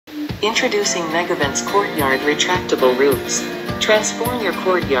Introducing Megavent's Courtyard Retractable Roofs. Transform your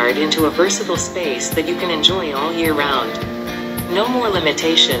courtyard into a versatile space that you can enjoy all year round. No more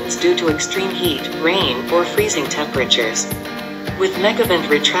limitations due to extreme heat, rain, or freezing temperatures. With Megavent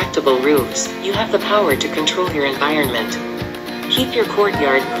Retractable Roofs, you have the power to control your environment. Keep your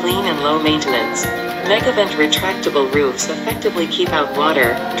courtyard clean and low maintenance. Megavent Retractable Roofs effectively keep out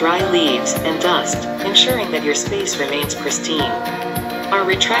water, dry leaves, and dust, ensuring that your space remains pristine. Our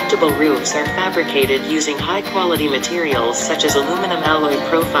retractable roofs are fabricated using high-quality materials such as aluminum alloy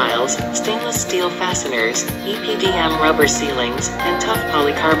profiles, stainless steel fasteners, EPDM rubber ceilings, and tough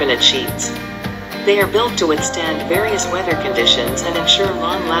polycarbonate sheets. They are built to withstand various weather conditions and ensure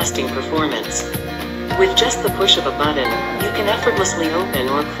long-lasting performance. With just the push of a button, you can effortlessly open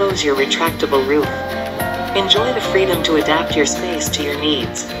or close your retractable roof. Enjoy the freedom to adapt your space to your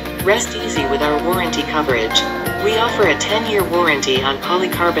needs. Rest easy with our warranty coverage. We offer a 10-year warranty on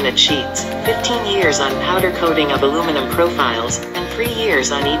polycarbonate sheets, 15 years on powder coating of aluminum profiles, and 3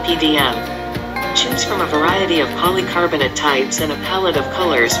 years on EPDM. Choose from a variety of polycarbonate types and a palette of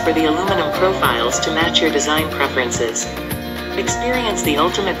colors for the aluminum profiles to match your design preferences. Experience the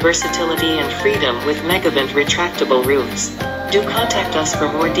ultimate versatility and freedom with Megavent Retractable Roofs. Do contact us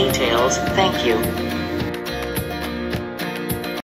for more details. Thank you.